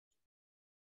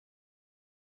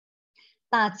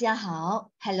大家好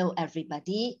 ，Hello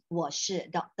everybody， 我是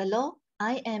Dr.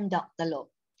 Lo，I am Dr. Lo。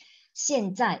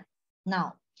现在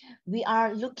 ，Now we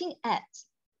are looking at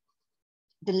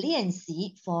the 练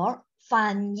习 for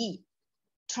翻译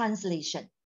translation.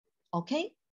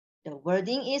 Okay, the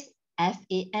wording is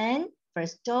F-A-N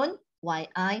first tone,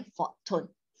 Y-I fourth tone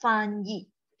翻译。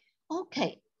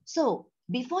Okay, so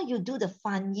before you do the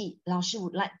翻译，老师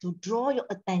would like to draw your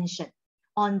attention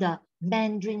on the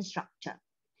Mandarin structure.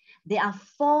 There are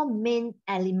 4 main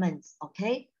elements,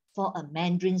 okay, for a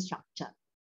Mandarin structure.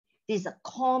 This is a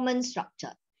common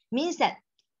structure, means that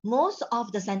most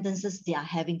of the sentences, they are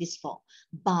having this 4.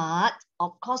 But,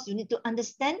 of course, you need to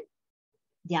understand,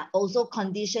 there are also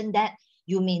conditions that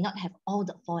you may not have all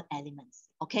the 4 elements,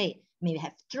 okay? Maybe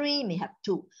have 3, may have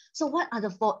 2. So what are the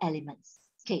 4 elements?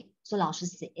 Okay, so 老师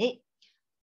say,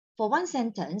 for one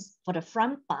sentence, for the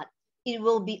front part, it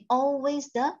will be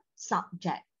always the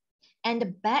subject. And the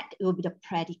back will be the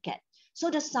predicate.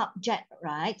 So the subject,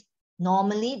 right?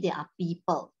 Normally there are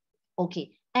people.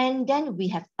 Okay. And then we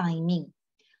have timing.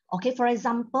 Okay. For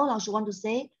example, I want to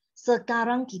say,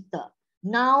 sekarang kita.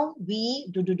 Now we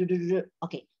do.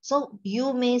 Okay. So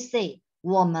you may say,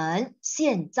 我们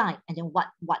现在 and then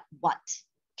what.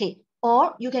 Okay.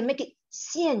 Or you can make it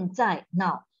现在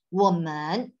now. 我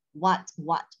们 what.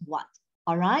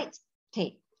 All right.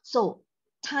 Okay. So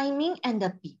timing and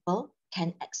the people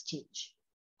can exchange.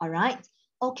 All right.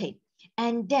 Okay.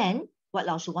 And then what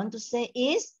老师 want to say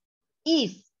is,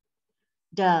 if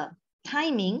the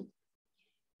timing,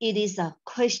 it is a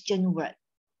question word.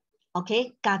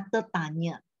 Okay. Kata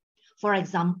tanya. For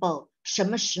example, 什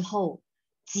么时候,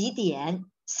 几点,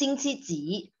 星期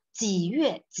几, 几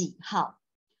月几号.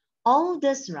 All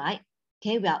this, right?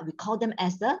 Okay. We call them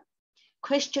as a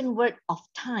question word of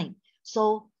time.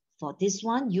 So for this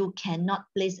one, you cannot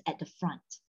place at the front.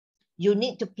 You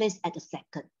need to place at the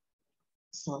second.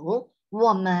 So,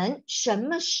 我们什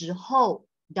么时候 ...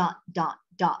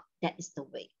 That is the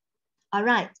way. All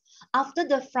right. After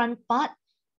the front part,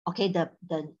 okay, the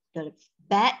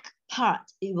back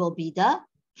part, it will be the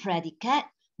predicate,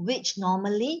 which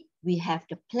normally we have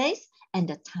the place and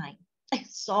the time.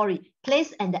 Sorry,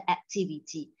 place and the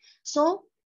activity. So,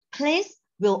 place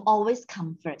will always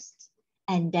come first,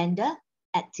 and then the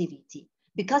activity.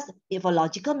 Because if a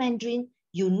logical Mandarin,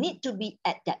 you need to be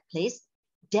at that place,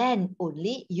 then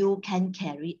only you can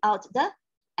carry out the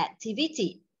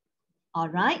activity. All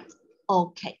right?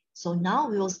 Okay. So now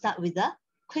we will start with the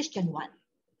question 1.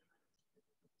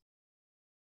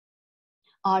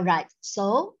 All right.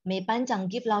 So, may 班长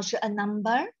give 老师 a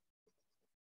number?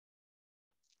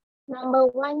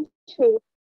 Number 13.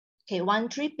 Okay,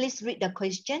 13. Please read the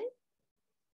question.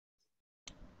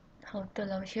 好的，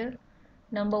老师。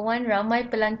Number 1, ramai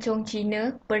pelancong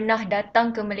Cina pernah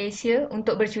datang ke Malaysia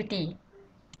untuk bercuti.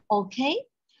 Okay,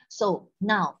 so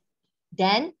now,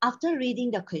 then after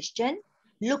reading the question,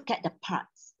 look at the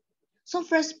parts. So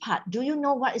first part, do you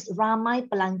know what is ramai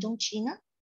pelancong Cina?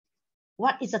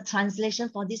 What is the translation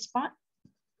for this part?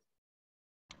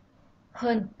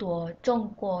 很多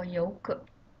中国游客。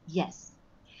 Yes.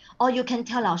 Or you can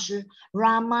tell 老师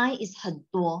ramai is 很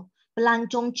多,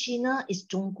 pelancong Cina is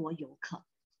中国游客.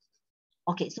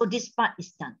 Okay, so this part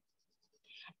is done.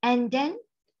 And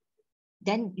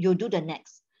then you do the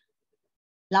next.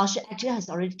 老师 actually has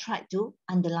already tried to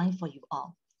underline for you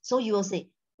all. So you will say,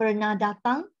 pernah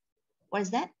datang. What is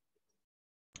that?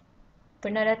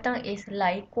 Pernah datang is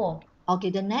来过 Okay,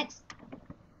 the next.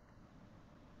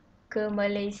 ke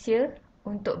Malaysia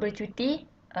untuk bercuti,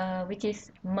 which is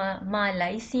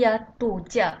Malaysia 度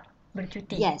假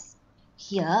bercuti. Yes.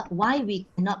 Here, why we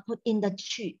cannot put in the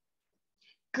去?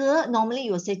 Ke, normally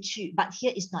you will say 去, but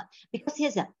here is not. Because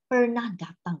here's a pernah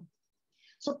datang.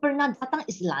 So pernah datang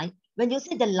is 来. When you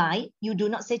say the 来, you do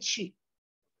not say 去.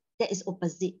 That is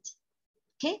opposite.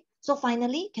 Okay, so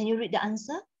finally, can you read the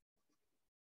answer?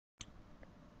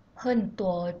 很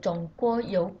多中国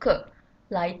游客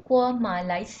来过马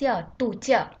来西亚度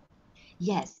假。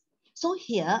 Yes. So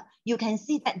here, you can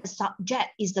see that the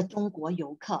subject is the 中国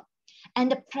游客. And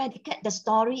the predicate, the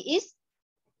story is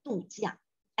度假.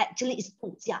 Actually, it's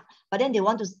度假. But then they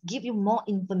want to give you more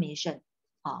information.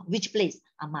 Which place?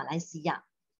 Malaysia.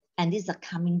 And this is a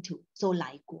coming to. So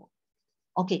来过.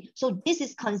 Okay, so this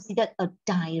is considered a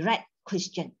direct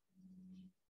question.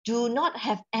 Do not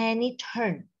have any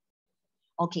turn.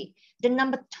 Okay, the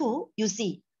number 2, you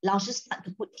see, 老师 start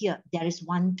to put here, there is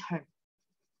one turn.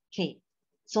 Okay,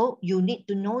 so you need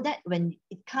to know that when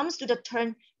it comes to the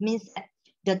turn, means that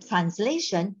the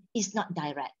translation is not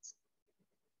direct.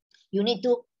 You need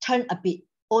to turn a bit,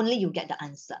 only you get the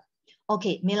answer.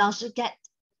 Okay, may 老师 get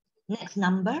next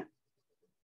number?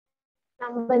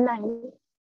 Number 9.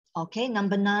 Okay,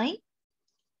 number 9.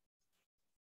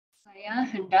 Saya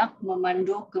hendak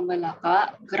memandu ke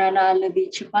Melaka kerana lebih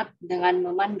cepat dengan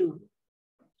memandu.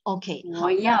 Okay,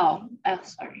 我要,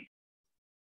 sorry.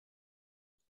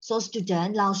 So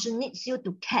student, 老师 needs you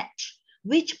to catch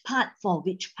which part for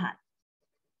which part.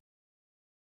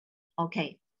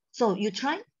 Okay, so you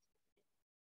try.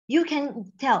 You can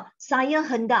tell, saya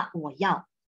hendak 我要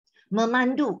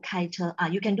memandu 开车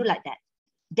you can do like that.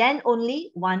 Then only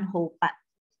one whole part.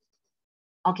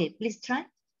 Okay, please try.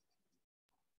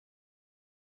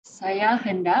 Saya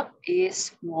hendak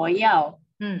is 我要,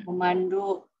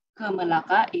 memandu ke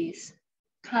Melaka is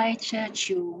开车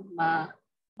去马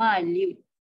六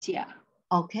甲.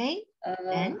 Okay,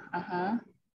 then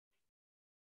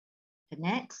the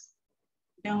next.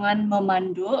 Dengan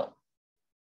memandu,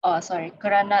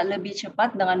 kerana lebih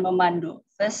cepat dengan memandu.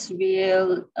 First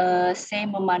we'll say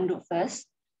memandu first,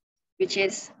 which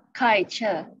is 开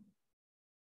车.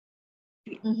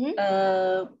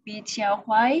 比较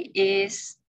快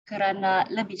is kerana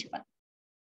lebih cepat.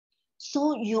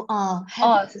 So you are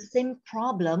having the same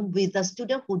problem with the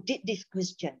student who did this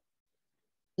question.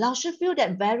 老师 feel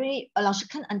that老师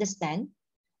can't understand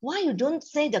why you don't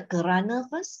say the kerana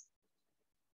first.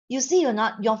 You see or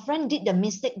not, your friend did the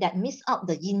mistake that missed out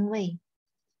the yin way.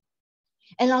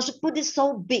 And 老师 put it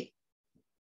so big.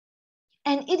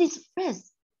 And it is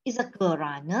first, is a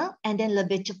kerana and then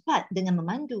lebih cepat dengan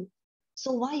memandu.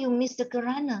 So why you miss the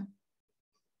kerana?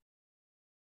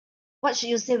 What should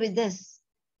you say with this?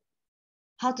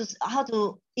 How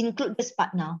to include this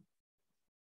part now?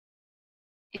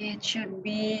 It should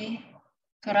be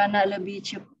kerana lebih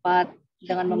cepat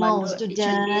dengan memandu. No,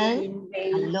 student.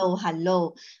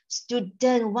 Hello.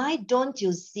 Student, why don't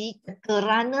you see the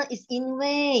kerana is in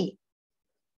way?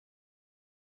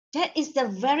 That is the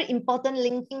very important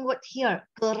linking word here.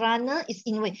 Kerana is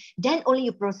in way. Then only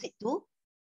you proceed to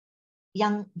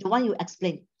the one you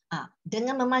explain.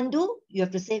 Dengan memandu, you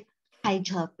have to say 开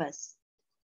车 first.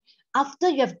 After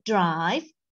you have drive,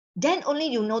 then only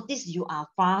you notice you are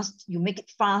fast. You make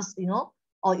it fast,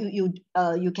 or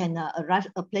you can arrive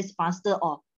a place faster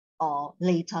or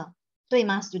later. 对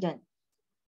吗 student?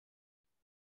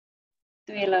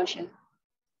 对，老师。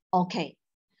 Okay,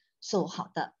 so 好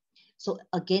的. So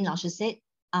again, 老师 said,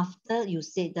 after you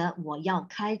say that 我要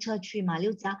开车去马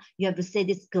六甲, you have to say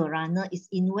this kerana is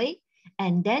in way.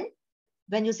 And then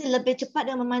when you say lebih cepat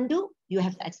dengan memandu, you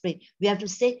have to explain. We have to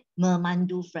say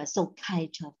memandu first, so 开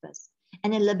车 first.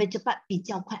 And then lebih cepat 比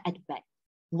较快 at the back.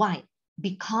 Why?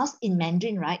 Because in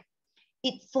Mandarin, right,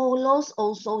 it follows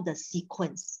also the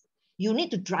sequence. You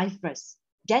need to drive first.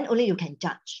 Then only you can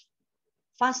judge.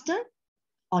 Faster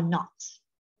or not.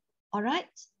 All right?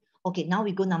 Okay, now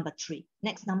we go number 3.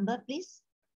 Next number, please.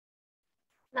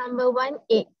 Number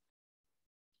 18.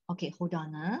 Okay, hold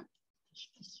on.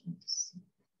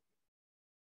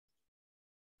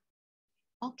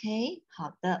 Okay,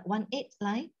 好的 18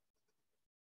 来.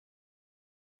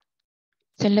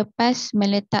 Selepas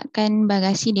meletakkan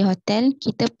bagasi di hotel,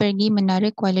 kita pergi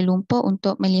Menara Kuala Lumpur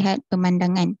untuk melihat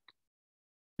pemandangan.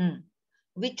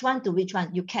 Which one to which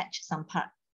one? You catch some part.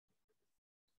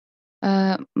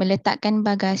 Meletakkan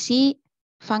bagasi,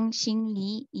 放行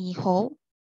李以后.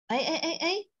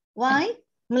 Why?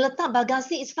 Meletak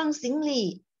bagasi is 放行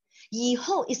李. 以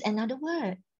后 is another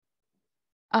word.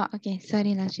 Okay,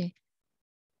 sorry lah, Cik.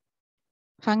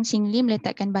 放行李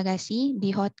meletakkan bagasi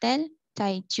di hotel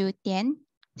在酒店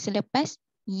selepas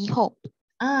以后.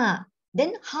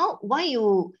 Then why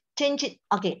you change it?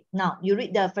 Okay, now you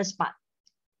read the first part.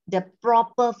 The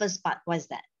proper first part, what is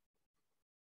that?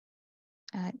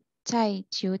 在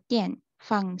酒店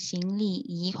放行李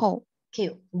以后.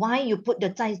 Okay, why you put the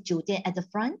在酒店 at the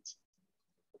front?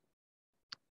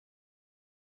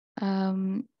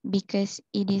 Because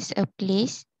it is a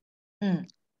place,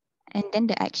 and then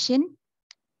the action,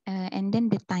 and then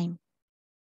the time.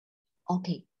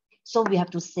 Okay, so we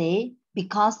have to say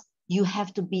because you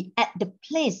have to be at the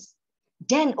place,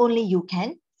 then only you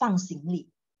can 放行李.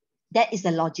 That is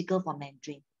the logical for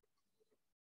Mandarin.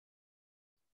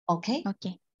 Okay?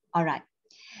 Okay. All right.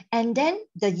 And then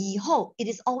the 以后, it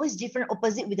is always different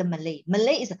opposite with the Malay.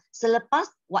 Malay is a selepas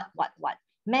what.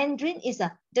 Mandarin is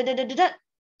a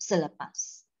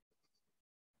selepas.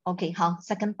 Okay, how?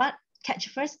 Second part, catch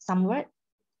first, some word.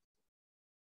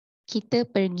 Kita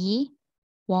pergi,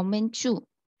 我们去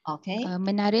Okay.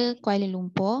 Menara Kuala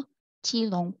Lumpur,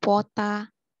 Cilong Pota,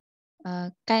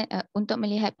 untuk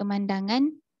melihat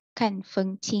pemandangan kan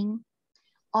Feng Qing.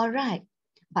 All right.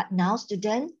 But now,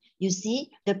 student, you see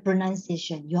the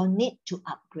pronunciation, you need to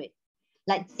upgrade.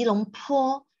 Like Cilong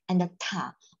Po and the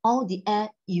Ta, all the air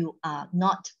you are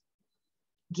not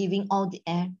giving all the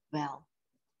air well.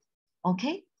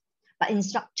 Okay? But in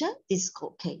structure, it's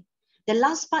okay. The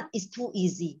last part is too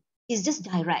easy. It's just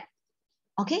direct.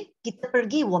 Okay? Kita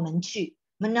pergi, 我们去.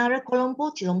 Menara Kuala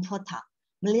Lumpur, Lumpur Tak.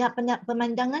 Melihat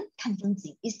pemandangan, kan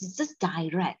penting. It's just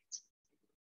direct.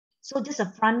 So just a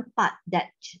front part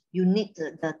that you need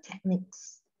the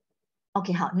techniques.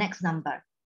 Okay, 好, next number.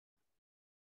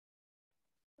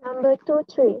 Number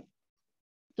 23.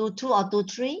 22 or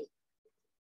 23?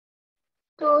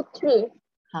 23.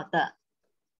 好的.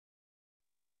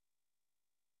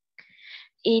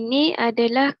 Ini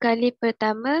adalah kali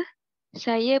pertama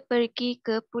saya pergi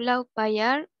ke Pulau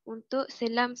Payar untuk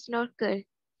selam snorkel.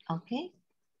 Okay.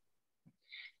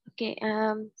 Okay,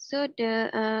 so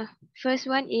the first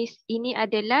one is ini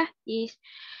adalah is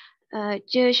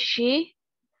这是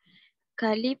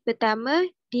kali pertama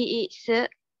diiksa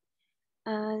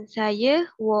saya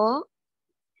我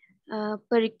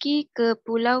pergi ke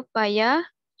Pulau Payar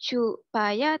去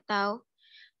Payar Tau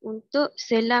untuk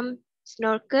selam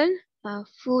snorkel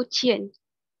浮潜.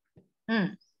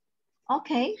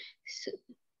 Okay.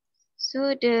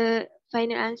 So the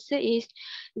final answer is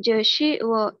这是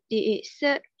我第一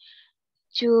次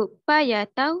去巴厘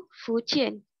岛浮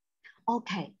潜.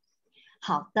 Okay.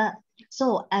 好的.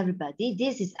 So everybody,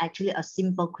 this is actually a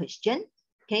simple question.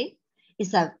 Okay.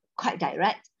 It's quite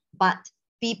direct, but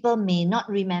people may not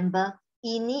remember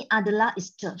ini adalah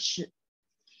is 这是.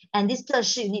 And this 这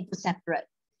是 you need to separate.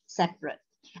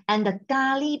 And the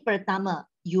kali pertama,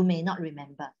 you may not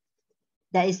remember.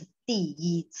 That is 第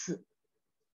一次.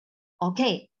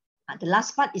 Okay. The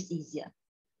last part is easier.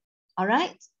 All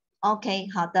right. Okay.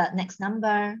 好的. Next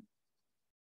number.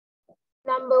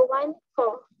 Number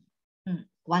 14.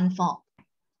 14.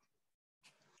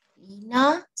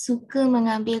 Lina suka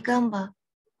mengambil gambar.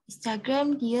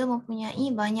 Instagram dia mempunyai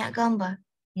banyak gambar.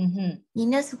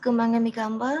 Lina suka mengambil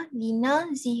gambar. Lina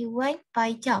Zihuan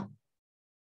Paijau.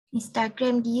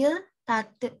 Instagram dia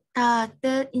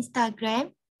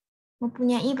Instagram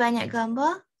mempunyai banyak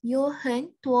gambar. Yo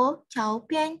hen tuo chao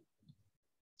pian.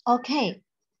 Okay.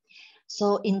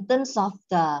 So in terms of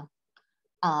the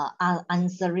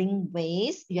answering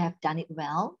ways, you have done it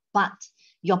well, but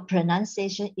your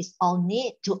pronunciation is all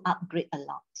need to upgrade a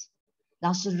lot.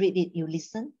 老师 read it, you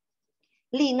listen.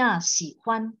 丽娜喜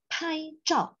欢拍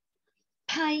照，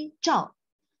拍照。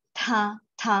她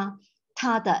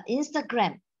的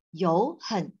Instagram 有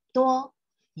很多，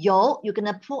有 you're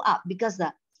gonna pull up because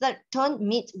the third tone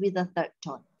meets with the third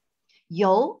tone.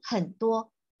 有很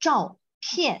多照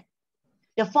片。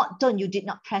The fourth tone you did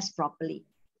not press properly.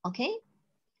 Okay?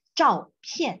 照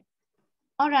片.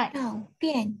 All right. 照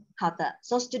片. 好的.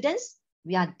 So students,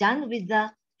 we are done with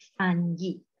the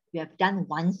Fanyi. We have done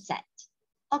one set.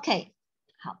 Okay.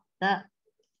 好的.